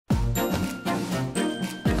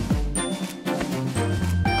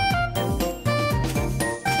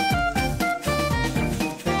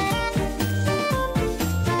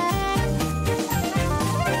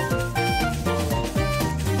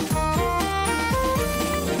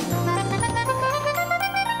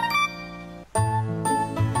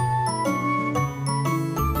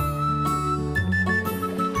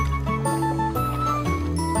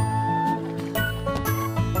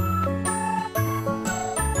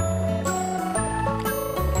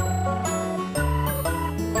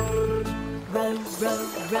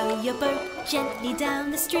your boat gently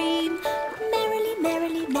down the stream. Merrily,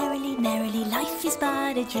 merrily, merrily, merrily, life is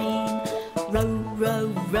but a dream. Row, row,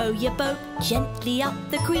 row your boat gently up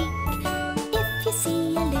the creek. If you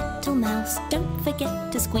see a little mouse, don't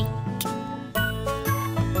forget to squeak.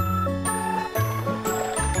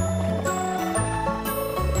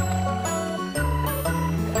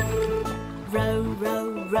 Row,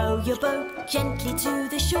 row, row your boat gently to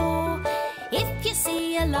the shore. If you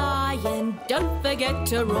see a lion, don't forget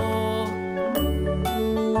to roar.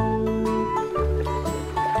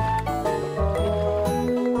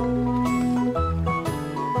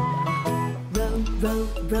 Row, row,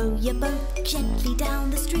 row your boat gently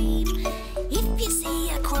down the stream. If you see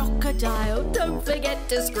a crocodile, don't forget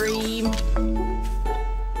to scream.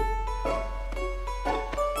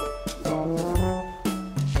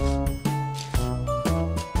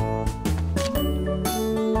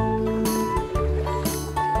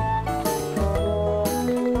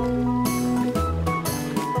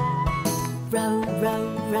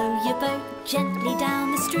 Gently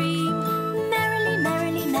down the stream. Merrily,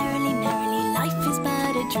 merrily, merrily, merrily, life is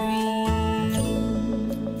but a dream.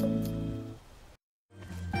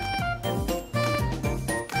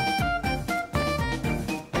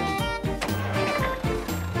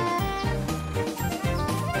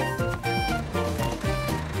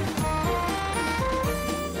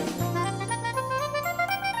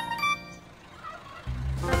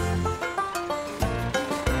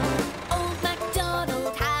 Old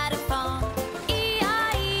Macdonald had a farm,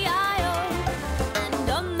 E-I-E-I-O. And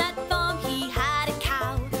on that farm he had a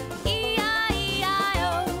cow,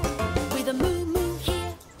 E-I-E-I-O. With a moo-moo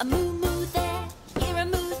here, a moo-moo there, here a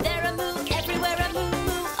moo, there a moo, everywhere a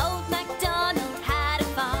moo-moo. Old Macdonald had a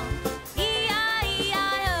farm,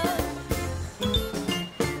 E-I-E-I-O.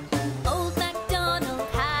 Old Macdonald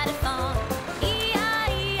had a farm,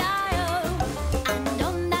 E-I-E-I-O. And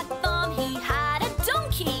on that farm he had a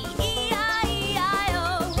donkey, E-I-E-I-O.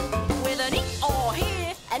 With an E-aw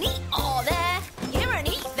here, an E-aw there, here an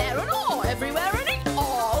E, there an aw, everywhere an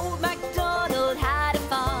E-aw. Old Macdonald had a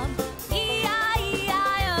farm,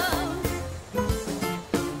 E-I-E-I-O.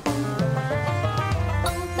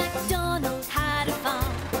 Old Macdonald had a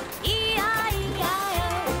farm, E-I-E-I-O.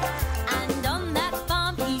 And on that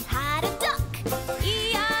farm he had a duck,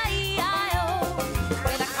 E-I-E-I-O.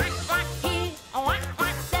 With a quack quack here, a whack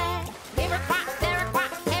whack there, here a quack, there a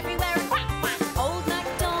quack, everywhere a quack quack. Old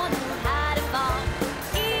Macdonald had a farm,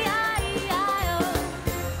 E-I-E-I-O.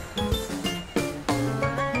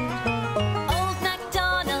 Old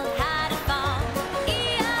Macdonald had a farm,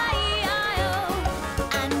 E-I-E-I-O.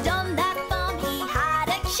 And on that farm he had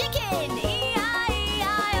a chicken,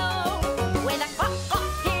 E-I-E-I-O. With a quack quack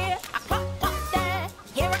here, a quack quack there,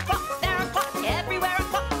 here a quack, there a quack, everywhere a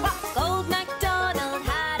quack quack. Old Macdonald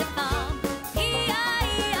had a farm,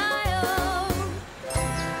 E-I-E-I-O.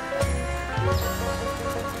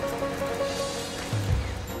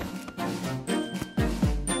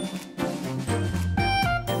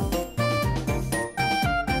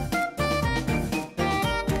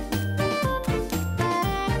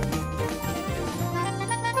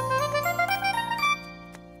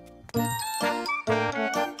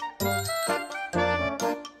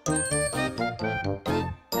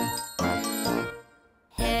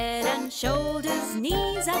 Head and shoulders,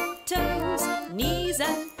 knees and toes, knees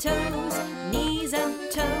and toes, knees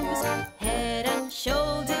and toes. Head and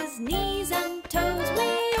shoulders, knees and toes,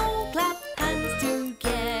 we all clap hands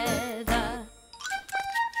together.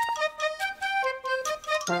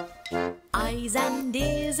 Eyes and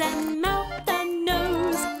ears and mouth and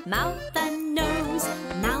nose, mouth and nose,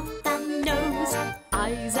 mouth and nose.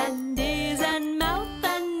 Eyes and ears and mouth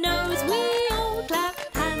and nose, we all clap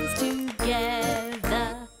hands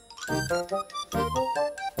together.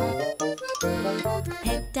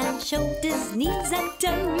 Head and shoulders, knees and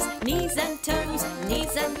toes, knees and toes,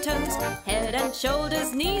 knees and toes. Head and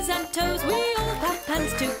shoulders, knees and toes, we all clap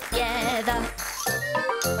hands together.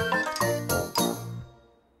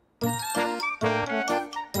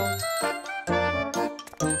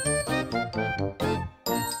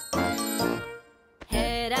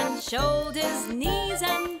 Head and shoulders, knees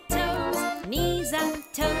and toes, knees and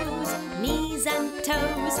toes, knees and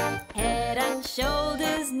toes. Head and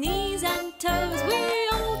shoulders, knees and toes, we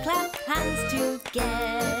all clap hands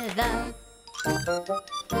together.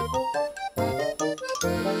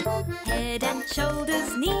 Head and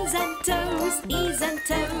shoulders, knees and toes, knees and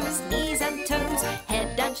toes, knees and toes.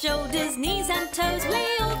 Head and shoulders, knees and toes, we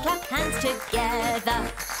all clap hands together.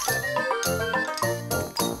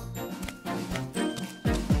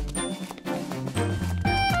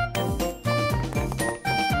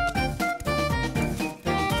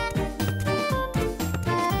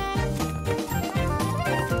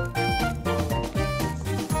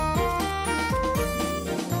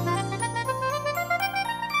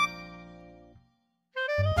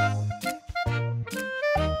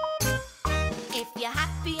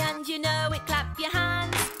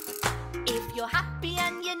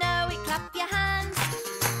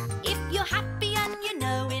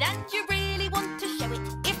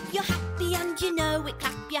 know it,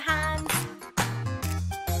 clap your hands.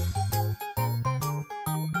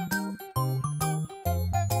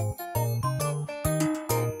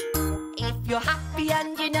 If you're happy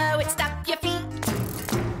and you know it, stamp your feet.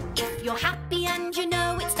 If you're happy and you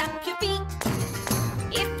know it, stamp your feet.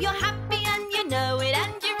 If you're happy and you know it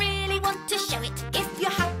and you really want to show it, if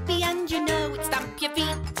you're happy and you know it, stamp your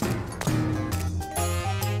feet.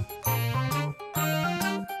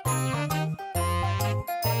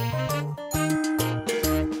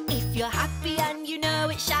 If you're happy and you know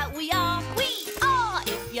it, shout we are, we are.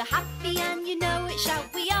 If you're happy and you know it, shout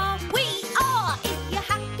we are, we are. If you're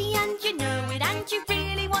happy and you know it and you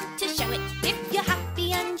really want to show it, if you're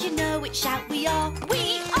happy and you know it, shout we are,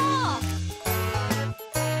 we are.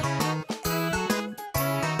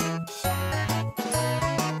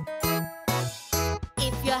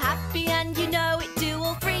 If you're happy and you know it, do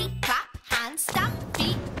all three. Clap, hands, stamp,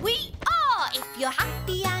 feet, we are. If you're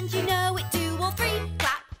happy and you know it, do all three.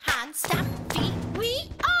 Clap, hands, stamp, feet, we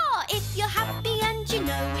are. If you're happy and you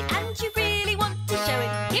know it and you really want to show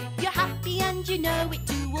it, if you're happy and you know it,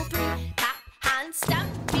 do all three. Clap, hands,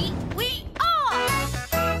 stamp, feet, we are.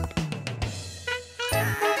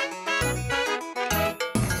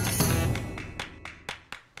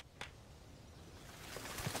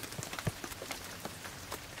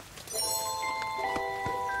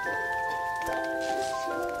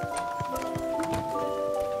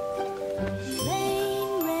 Rain,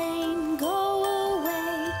 rain, go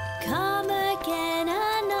away. Come again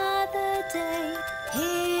another day.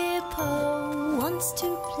 Hippo wants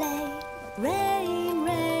to play. Rain,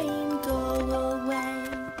 rain, go away.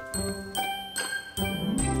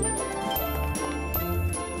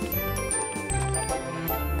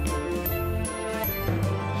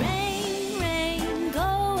 Rain, rain, go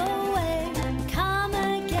away. Come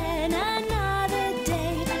again another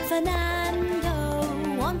day. Fernando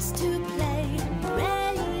wants to play.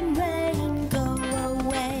 Rain, rain, go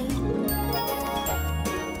away.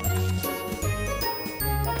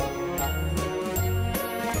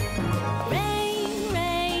 Rain,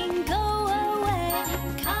 rain, go away.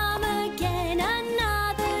 Come again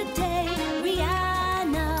another day.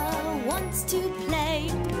 Rihanna wants to play.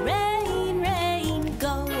 Rain, rain,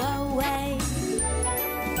 go away.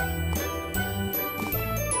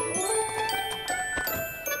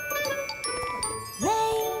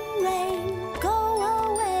 Rain, rain, go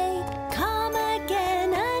away. Come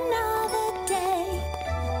again another day.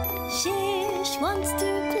 Shish wants to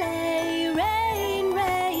play. Rain,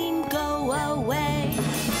 rain, go away.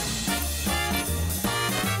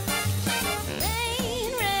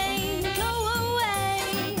 Rain, rain, go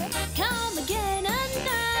away. Come again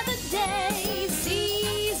another day.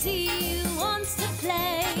 Zeze wants to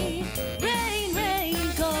play. Rain, rain,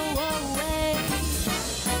 go away.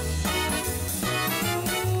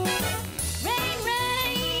 Rain,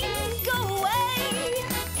 rain, go away.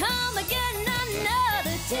 Come again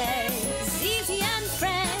another day. Zeze and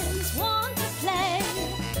friends want to play.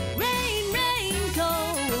 Rain, rain, go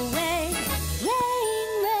away. Rain,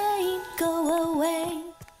 rain, go away.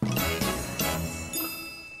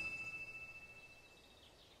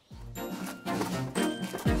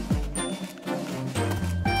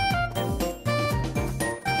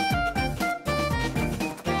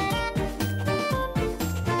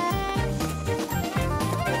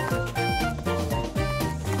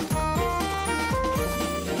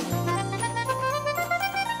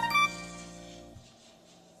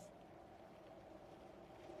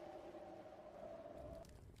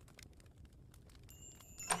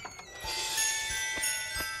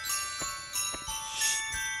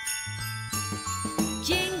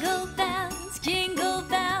 Jingle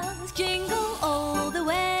bells, jingle all the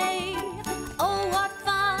way. Oh, what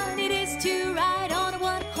fun it is to ride on a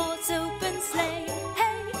one-horse open sleigh.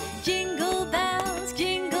 Hey, jingle bells,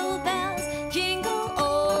 jingle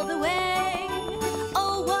all the way.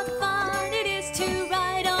 Oh, what fun it is to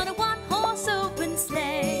ride on a one-horse open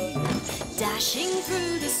sleigh. Dashing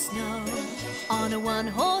through the snow on a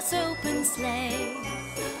one-horse open sleigh.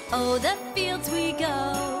 Oh, the fields we go,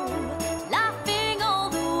 laughing all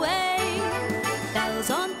the way. Bells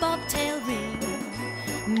on bobtail ring,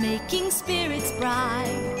 making spirits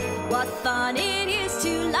bright. What fun it is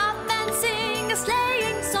to laugh and sing a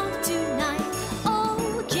sleighing song tonight.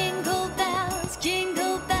 Oh, jingle bells,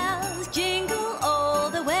 jingle all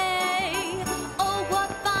the way. Oh,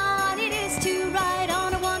 what fun it is to ride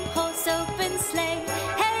on a one-horse open sleigh.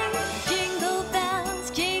 Hey, jingle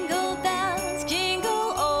bells, jingle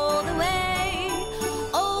all the way.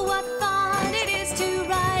 Oh, what fun it is to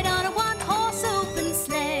ride on a one-horse open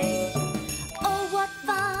sleigh. Oh, what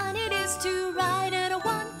fun it is to ride in a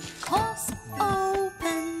one-horse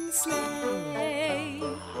open sleigh.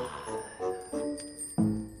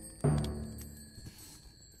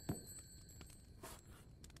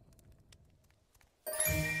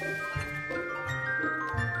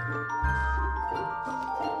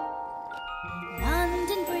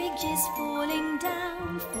 Bridge is falling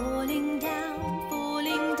down, falling down,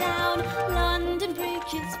 falling down. London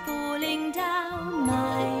Bridge is falling down,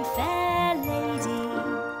 my fair lady.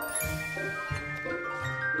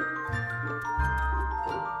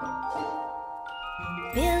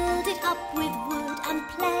 Build it up with wood and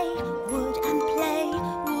play, wood and play,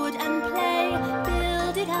 wood and play.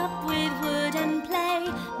 Build it up with wood and play,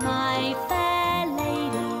 my fair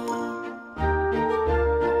lady.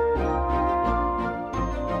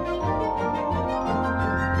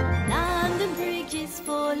 London Bridge is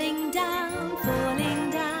falling down, falling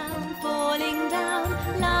down, falling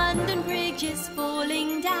down. London Bridge is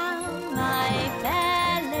falling down, my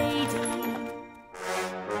fair lady.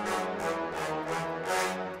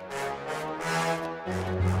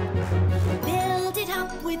 Build it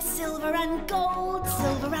up with silver and gold,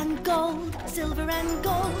 silver and gold, silver and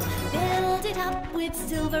gold. Build it up with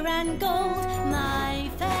silver and gold, my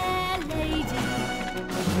fair lady.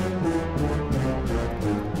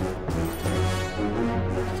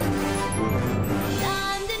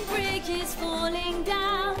 London Bridge is falling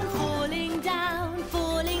down, falling down,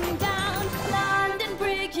 falling down. London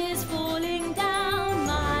Bridge is falling down,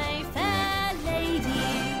 my fair lady.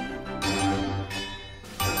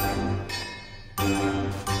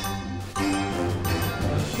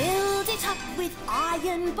 Build it up with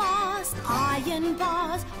iron bars, iron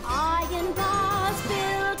bars, iron bars.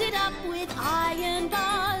 Build it up with iron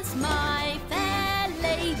bars, my fair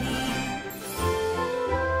lady.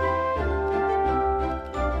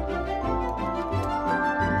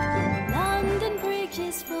 London Bridge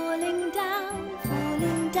is falling down,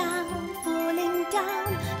 falling down, falling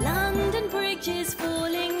down. London Bridge is falling